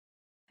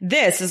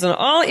This is an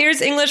All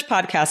Ears English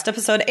podcast,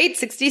 episode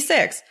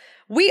 866.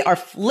 We are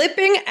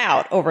flipping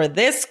out over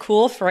this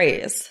cool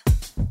phrase.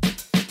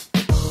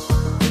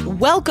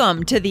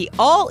 Welcome to the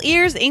All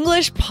Ears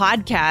English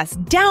podcast.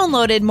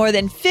 Downloaded more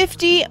than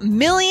 50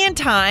 million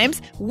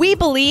times, we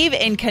believe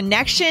in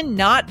connection,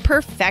 not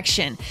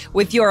perfection.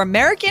 With your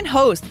American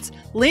hosts,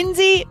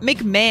 Lindsay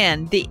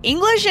McMahon, the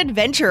English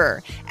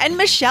adventurer, and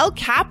Michelle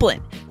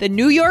Kaplan, the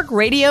New York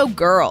radio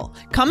girl,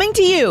 coming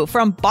to you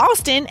from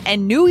Boston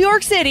and New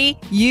York City,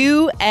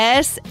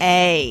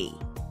 USA.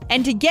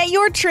 And to get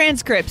your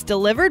transcripts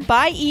delivered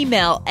by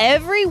email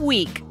every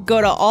week,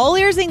 go to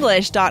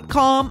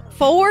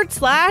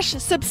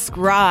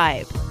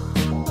allearsenglish.com/subscribe.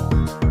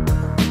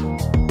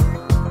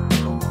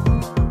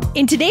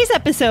 In today's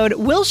episode,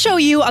 we'll show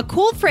you a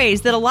cool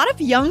phrase that a lot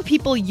of young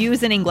people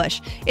use in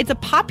English. It's a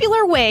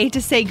popular way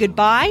to say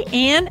goodbye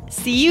and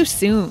see you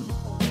soon.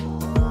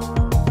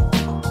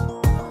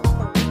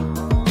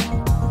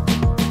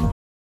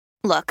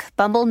 Look,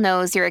 Bumble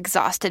knows you're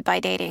exhausted by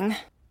dating.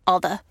 All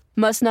the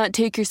must not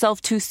take yourself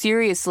too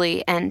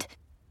seriously and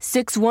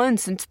 6'1"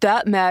 since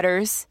that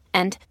matters.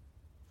 And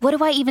what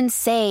do I even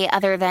say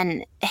other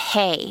than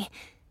hey?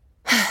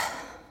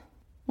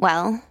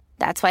 Well,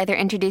 that's why they're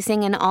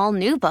introducing an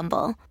all-new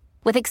Bumble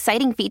with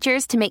exciting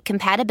features to make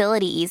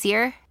compatibility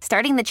easier,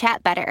 starting the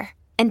chat better,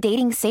 and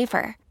dating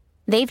safer.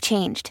 They've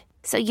changed,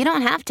 so you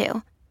don't have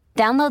to.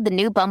 Download the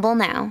new Bumble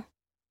now.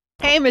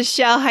 Hey,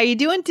 Michelle, how you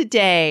doing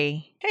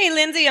today? Hey,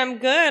 Lindsay, I'm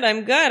good.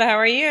 How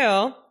are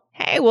you?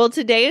 Hey, well,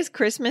 today is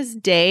Christmas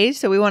Day,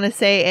 so we want to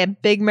say a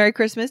big Merry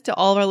Christmas to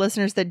all of our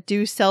listeners that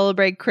do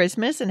celebrate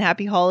Christmas, and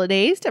Happy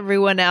Holidays to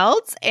everyone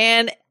else.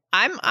 And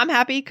I'm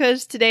happy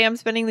because today I'm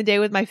spending the day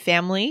with my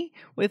family,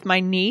 with my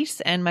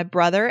niece and my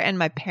brother and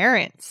my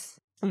parents.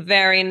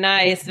 Very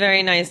nice,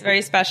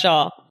 very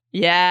special.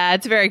 Yeah,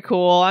 it's very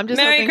cool. I'm just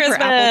Merry hoping Christmas.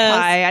 for apple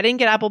pie. I didn't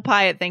get apple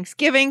pie at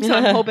Thanksgiving, so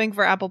I'm hoping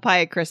for apple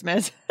pie at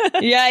Christmas.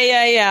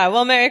 Yeah.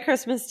 Well, Merry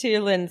Christmas to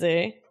you,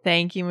 Lindsay.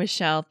 Thank you,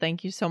 Michelle.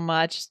 Thank you so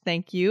much.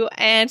 Thank you.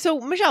 And so,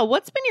 Michelle,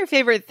 what's been your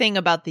favorite thing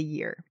about the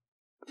year?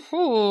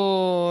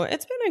 Ooh,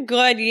 it's been a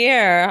good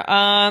year.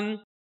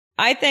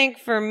 I think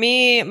for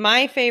me,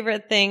 my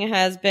favorite thing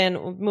has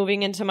been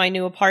moving into my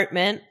new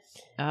apartment.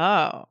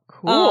 Oh,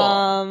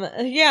 cool.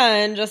 Yeah,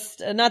 and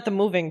just not the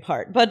moving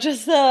part, but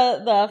just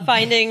the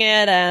finding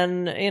it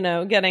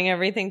and, getting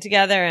everything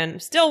together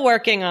and still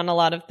working on a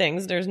lot of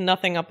things. There's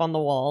nothing up on the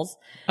walls.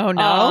 Oh,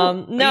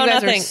 no? No, you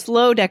guys nothing. Are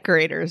slow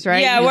decorators,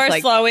 right? Yeah, we're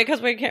slow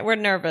because we're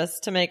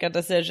nervous to make a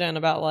decision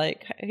about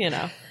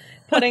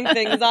putting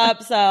things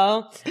up.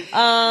 So,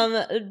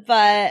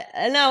 but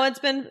no,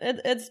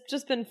 it's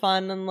just been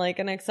fun and like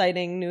an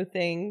exciting new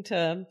thing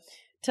to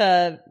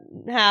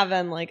have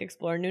and like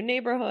explore a new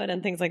neighborhood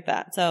and things like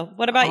that. So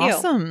what about you?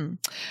 Awesome.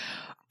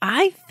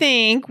 I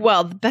think,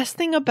 well, the best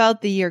thing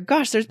about the year,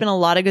 gosh, there's been a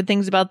lot of good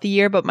things about the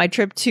year, but my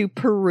trip to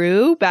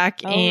Peru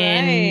back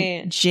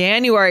in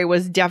January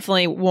was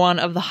definitely one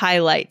of the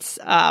highlights.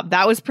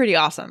 That was pretty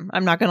awesome.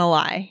 I'm not going to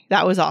lie.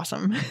 That was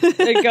awesome. Good.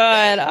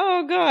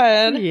 Oh,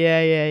 good.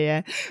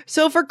 Yeah.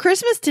 So for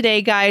Christmas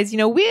today, guys,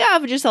 we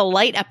have just a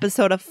light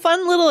episode, a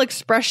fun little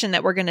expression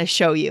that we're going to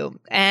show you.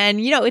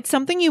 And, it's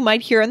something you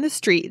might hear on the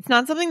street. It's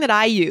not something that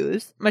I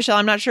use. Michelle,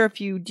 I'm not sure if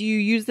do you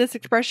use this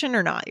expression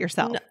or not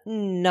yourself?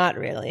 Not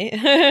really.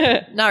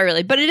 Not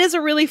really, but it is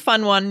a really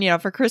fun one.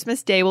 For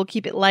Christmas Day, we'll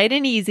keep it light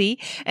and easy.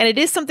 And it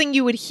is something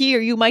you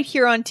might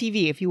hear on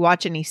TV if you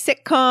watch any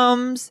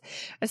sitcoms,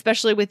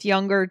 especially with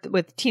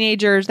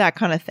teenagers, that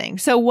kind of thing.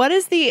 So what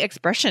is the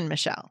expression,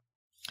 Michelle?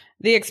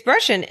 The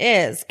expression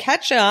is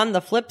catch you on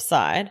the flip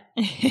side.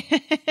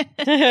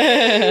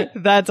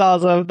 That's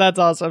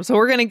awesome. So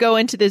we're going to go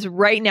into this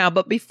right now.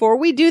 But before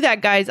we do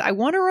that, guys, I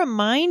want to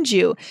remind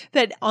you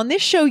that on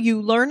this show,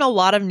 you learn a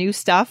lot of new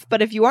stuff.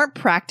 But if you aren't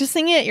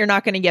practicing it, you're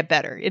not going to get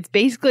better. It's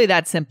basically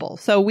that simple.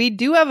 So we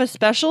do have a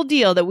special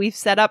deal that we've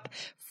set up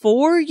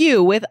for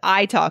you with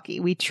italki.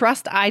 We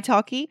trust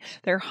italki.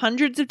 There are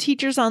hundreds of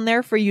teachers on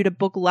there for you to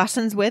book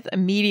lessons with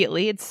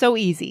immediately. It's so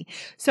easy.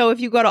 So if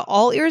you go to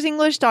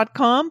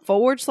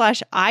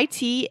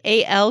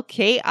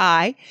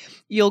allearsenglish.com/ITALKI,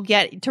 you'll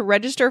get to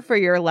register for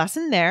your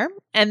lesson there.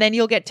 And then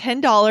you'll get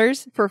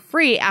 $10 for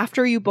free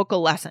after you book a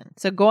lesson.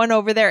 So go on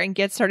over there and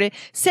get started.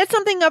 Set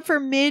something up for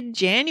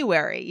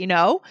mid-January,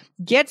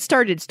 Get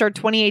started. Start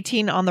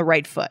 2018 on the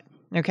right foot.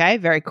 Okay?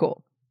 Very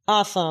cool.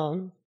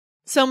 Awesome.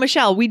 So,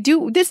 Michelle,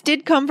 this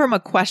did come from a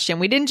question.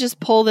 We didn't just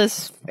pull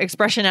this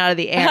expression out of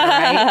the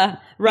air,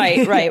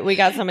 right? Right. We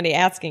got somebody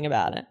asking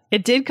about it.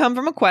 It did come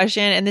from a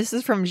question, and this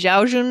is from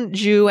Xiaojun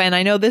Zhu, and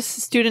I know this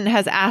student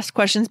has asked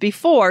questions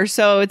before,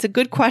 so it's a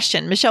good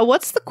question. Michelle,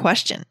 what's the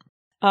question?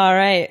 All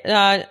right.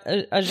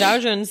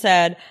 Xiaojun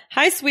said,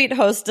 "Hi, sweet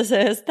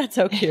hostesses." That's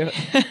so cute.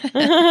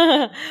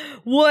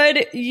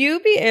 Would you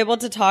be able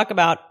to talk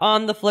about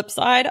on the flip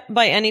side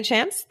by any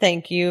chance?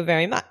 Thank you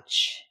very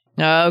much.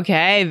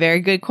 Okay,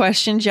 very good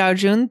question,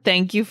 Xiaojun.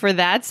 Thank you for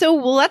that. So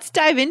let's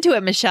dive into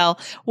it, Michelle.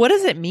 What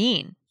does it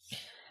mean?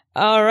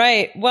 All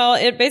right. Well,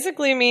 it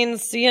basically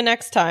means see you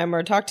next time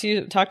or talk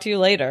to you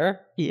later.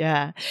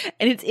 Yeah.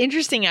 And it's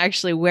interesting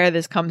actually where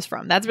this comes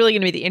from. That's really going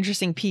to be the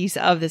interesting piece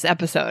of this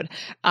episode.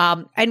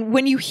 And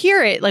when you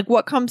hear it, like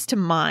what comes to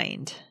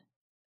mind?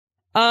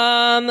 When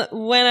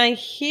I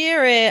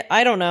hear it,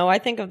 I don't know. I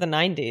think of the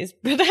 90s.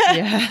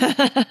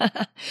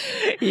 Yeah.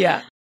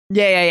 Yeah.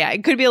 Yeah.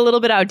 It could be a little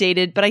bit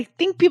outdated, but I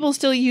think people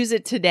still use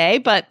it today,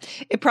 but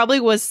it probably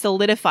was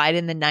solidified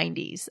in the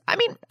 90s. I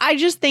mean, I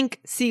just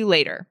think see you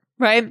later,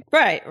 right?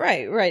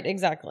 Right.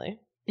 Exactly.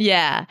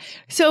 Yeah.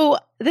 So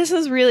this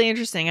is really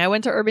interesting. I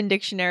went to Urban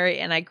Dictionary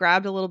and I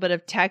grabbed a little bit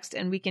of text,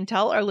 and we can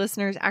tell our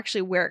listeners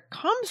actually where it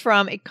comes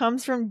from. It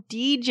comes from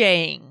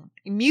DJing,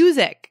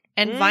 music,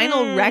 and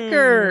vinyl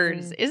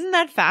records. Isn't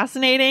that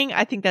fascinating?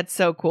 I think that's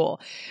so cool.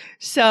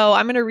 So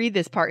I'm going to read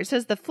this part. It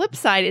says the flip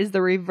side is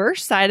the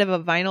reverse side of a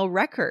vinyl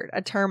record,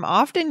 a term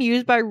often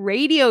used by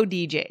radio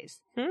DJs.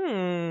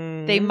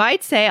 They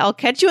might say, I'll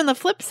catch you on the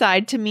flip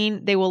side, to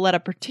mean they will let a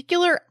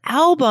particular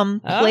album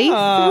play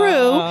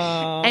through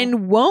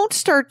and won't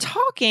start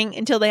talking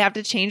until they have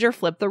to change or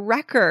flip the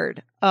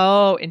record.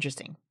 Oh,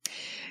 interesting.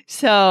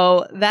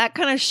 So that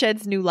kind of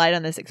sheds new light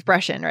on this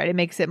expression, right? It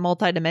makes it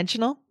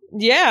multidimensional.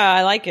 Yeah,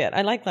 I like it.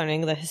 I like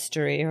learning the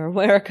history or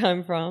where it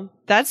come from.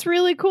 That's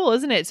really cool,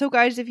 isn't it? So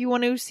guys, if you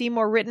want to see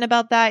more written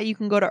about that, you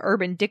can go to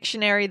Urban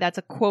Dictionary. That's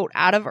a quote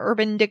out of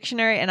Urban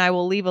Dictionary, and I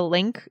will leave a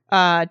link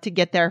to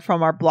get there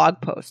from our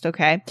blog post,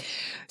 okay?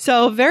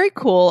 So very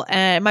cool.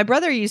 And my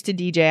brother used to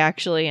DJ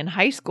actually in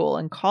high school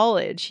and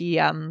college. He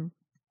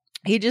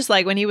just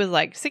like, when he was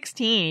like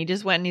 16, he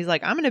just went and he's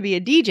like, I'm going to be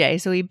a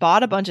DJ. So he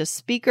bought a bunch of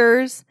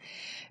speakers.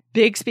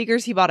 Big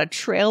speakers. He bought a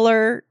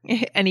trailer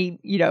and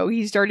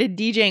he started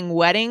DJing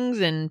weddings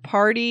and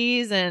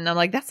parties. And I'm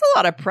like, that's a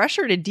lot of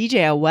pressure to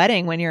DJ a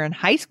wedding when you're in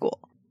high school.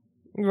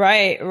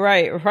 Right.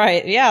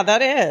 Yeah,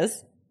 that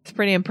is. It's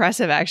pretty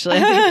impressive, actually.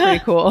 I think it's pretty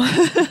cool.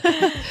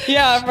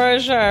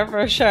 Yeah,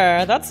 for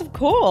sure. That's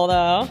cool,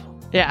 though.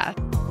 Yeah.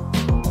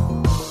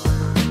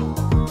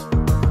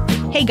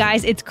 Hey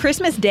guys, it's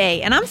Christmas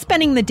Day, and I'm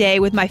spending the day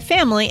with my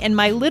family and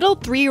my little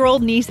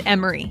 3-year-old niece,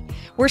 Emery.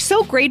 We're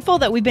so grateful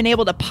that we've been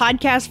able to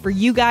podcast for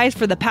you guys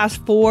for the past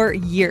 4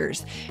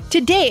 years.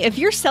 Today, if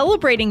you're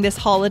celebrating this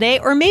holiday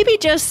or maybe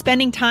just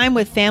spending time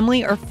with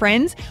family or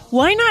friends,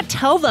 why not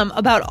tell them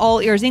about All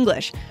Ears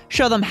English?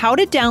 Show them how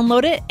to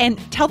download it and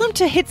tell them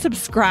to hit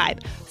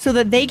subscribe so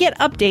that they get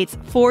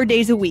updates 4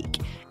 days a week.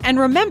 And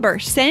remember,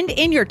 send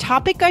in your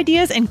topic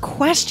ideas and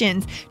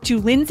questions to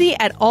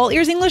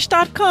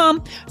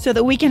Lindsay@allearsenglish.com so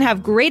that we can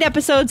have great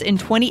episodes in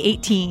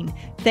 2018.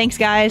 Thanks,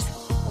 guys.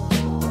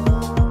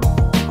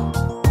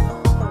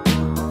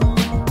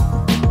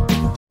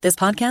 This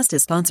podcast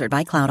is sponsored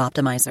by Cloud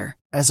Optimizer.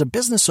 As a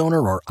business owner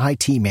or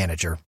IT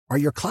manager, are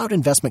your cloud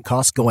investment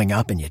costs going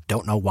up and you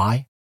don't know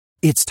why?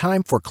 It's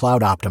time for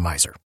Cloud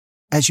Optimizer.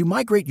 As you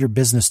migrate your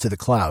business to the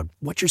cloud,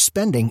 what you're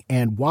spending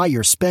and why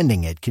you're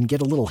spending it can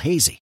get a little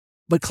hazy.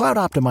 But Cloud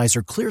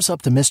Optimizer clears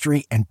up the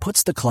mystery and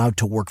puts the cloud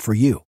to work for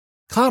you.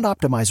 Cloud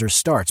Optimizer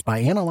starts by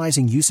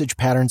analyzing usage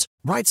patterns,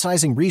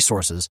 right-sizing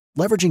resources,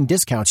 leveraging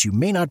discounts you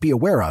may not be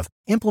aware of,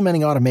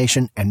 implementing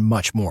automation, and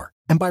much more.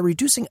 And by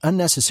reducing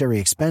unnecessary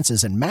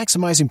expenses and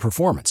maximizing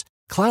performance,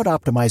 Cloud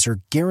Optimizer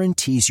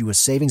guarantees you a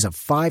savings of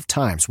 5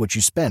 times what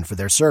you spend for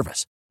their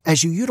service.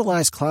 As you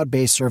utilize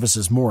cloud-based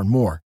services more and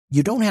more,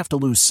 you don't have to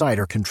lose sight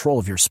or control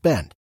of your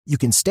spend. You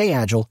can stay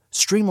agile,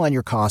 streamline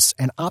your costs,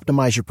 and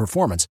optimize your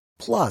performance,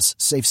 plus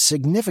save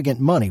significant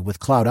money with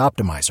Cloud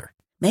Optimizer.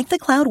 Make the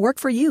cloud work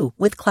for you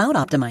with Cloud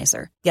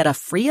Optimizer. Get a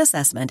free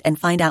assessment and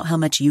find out how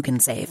much you can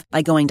save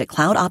by going to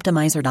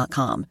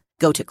cloudoptimizer.com.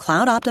 Go to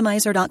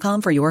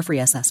cloudoptimizer.com for your free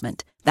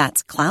assessment.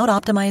 That's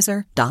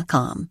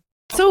cloudoptimizer.com.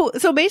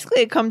 So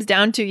basically it comes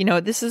down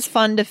to, this is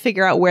fun to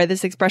figure out where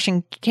this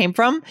expression came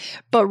from.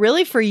 But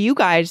really for you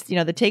guys, the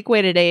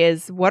takeaway today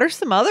is, what are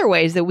some other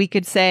ways that we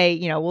could say,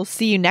 we'll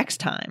see you next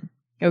time?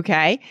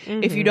 Okay.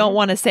 Mm-hmm. If you don't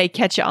want to say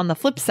catch you on the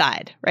flip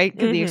side, right?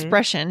 Mm-hmm. The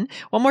expression.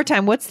 One more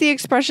time. What's the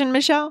expression,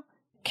 Michelle?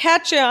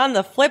 Catch you on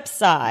the flip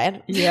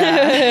side.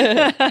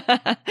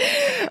 Yeah.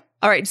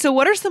 All right. So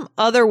what are some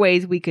other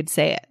ways we could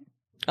say it?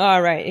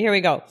 All right. Here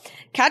we go.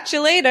 Catch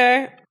you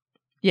later.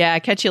 Yeah.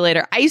 Catch you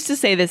later. I used to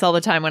say this all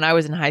the time when I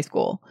was in high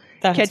school.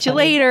 Catch you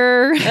funny.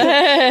 Later.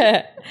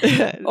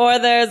 Or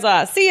there's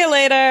see you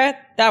later.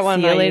 That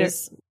one. See you later.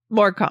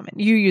 More common.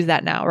 You use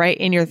that now, right?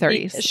 In your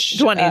 30s.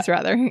 20s,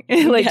 rather.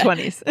 Late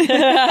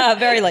 20s.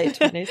 Very late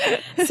 20s.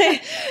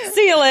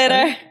 See you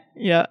later.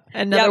 Yeah.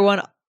 Another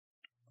one.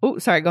 Oh,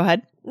 sorry. Go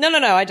ahead. No.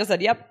 I just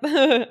said, yep.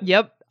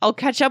 Yep. I'll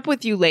catch up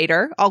with you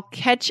later.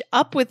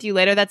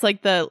 That's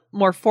like the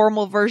more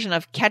formal version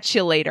of catch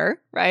you later,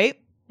 right?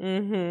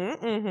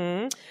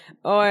 Mm-hmm.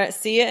 Or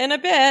see you in a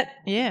bit.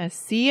 Yeah,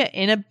 see you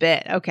in a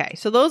bit. Okay,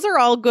 so those are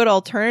all good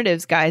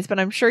alternatives, guys, but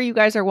I'm sure you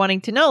guys are wanting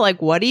to know,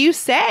 like, what do you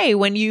say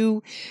when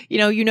you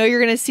know you're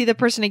going to see the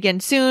person again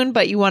soon,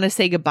 but you want to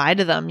say goodbye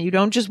to them? You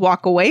don't just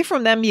walk away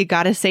from them. You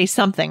got to say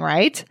something,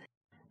 right?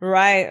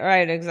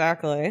 Right,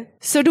 exactly.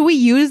 So do we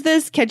use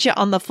this, catch you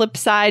on the flip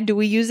side? Do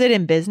we use it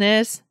in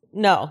business?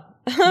 No.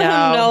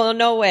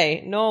 No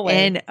way. No way.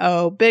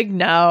 N-O, big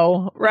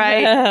no,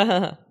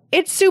 right?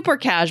 It's super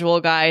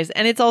casual, guys,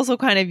 and it's also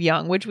kind of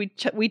young, which we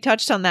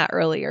touched on that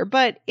earlier,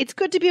 but it's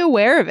good to be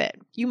aware of it.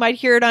 You might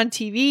hear it on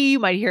TV, you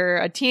might hear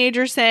a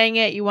teenager saying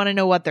it, you want to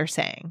know what they're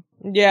saying.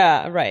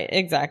 Yeah, right,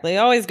 exactly.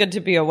 Always good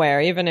to be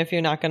aware, even if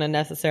you're not going to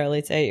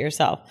necessarily say it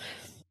yourself.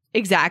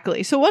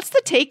 Exactly. So what's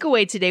the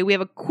takeaway today? We have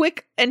a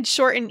quick and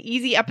short and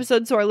easy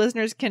episode so our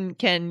listeners can,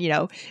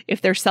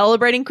 if they're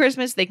celebrating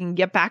Christmas, they can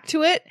get back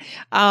to it.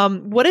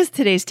 What is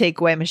today's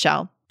takeaway,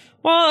 Michelle?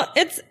 Well,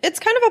 it's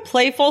kind of a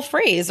playful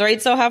phrase,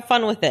 right? So have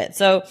fun with it.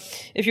 So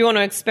if you want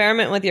to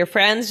experiment with your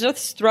friends,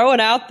 just throw it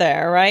out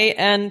there, right?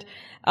 And,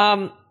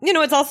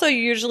 it's also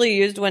usually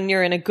used when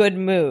you're in a good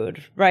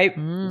mood, right?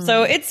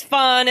 So it's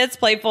fun, it's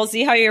playful.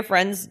 See how your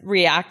friends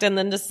react and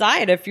then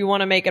decide if you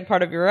want to make it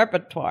part of your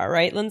repertoire,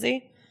 right,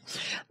 Lindsay?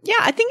 Yeah,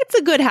 I think it's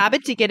a good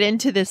habit to get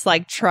into this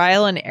like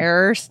trial and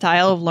error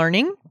style of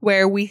learning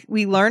where we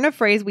learn a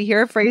phrase, we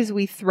hear a phrase,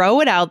 we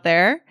throw it out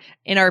there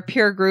in our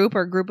peer group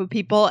or group of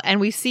people and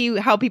we see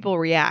how people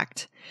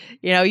react.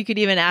 You could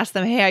even ask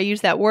them, hey, I use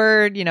that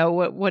word.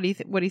 What do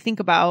you think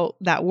about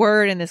that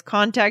word in this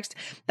context?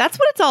 That's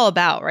what it's all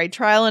about, right?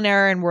 Trial and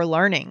error. And we're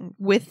learning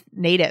with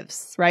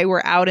natives, right?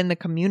 We're out in the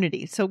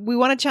community. So we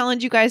want to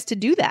challenge you guys to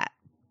do that.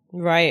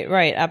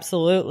 Right.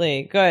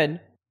 Absolutely. Good.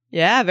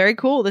 Yeah, very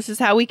cool. This is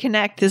how we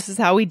connect. This is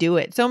how we do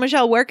it. So,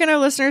 Michelle, where can our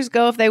listeners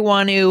go if they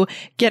want to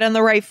get on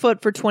the right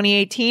foot for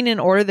 2018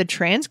 and order the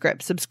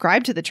transcripts,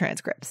 subscribe to the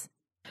transcripts?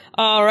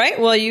 All right.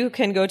 Well, you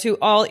can go to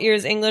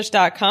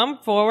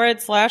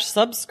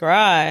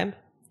allearsenglish.com/subscribe.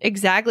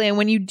 Exactly. And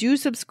when you do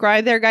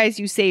subscribe there, guys,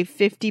 you save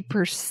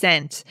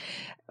 50%.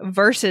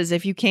 Versus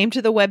if you came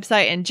to the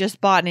website and just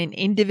bought an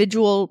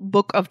individual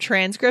book of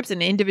transcripts,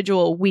 an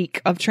individual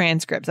week of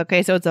transcripts.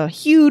 Okay. So it's a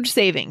huge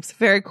savings.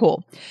 Very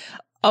cool.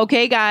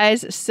 Okay,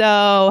 guys.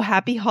 So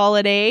happy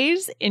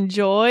holidays.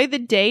 Enjoy the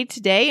day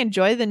today.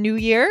 Enjoy the new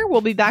year.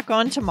 We'll be back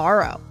on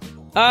tomorrow.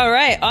 All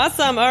right.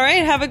 Awesome. All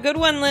right. Have a good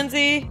one,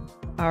 Lindsay.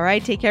 All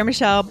right. Take care,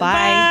 Michelle.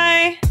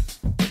 Bye. Bye.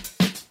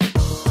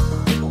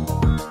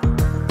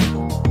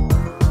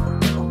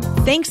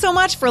 Thanks so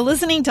much for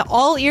listening to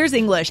All Ears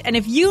English. And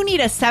if you need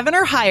a 7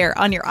 or higher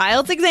on your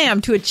IELTS exam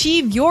to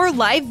achieve your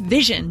life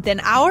vision, then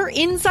our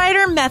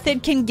Insider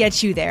Method can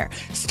get you there.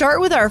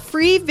 Start with our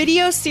free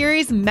video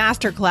series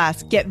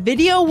masterclass. Get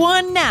video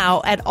 1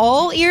 now at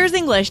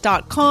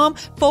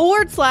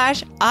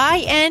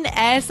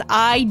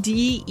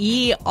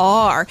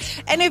allearsenglish.com/INSIDER.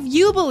 And if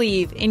you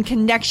believe in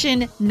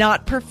connection,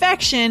 not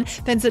perfection,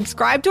 then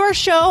subscribe to our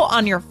show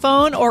on your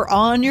phone or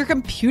on your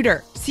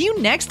computer. See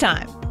you next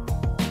time.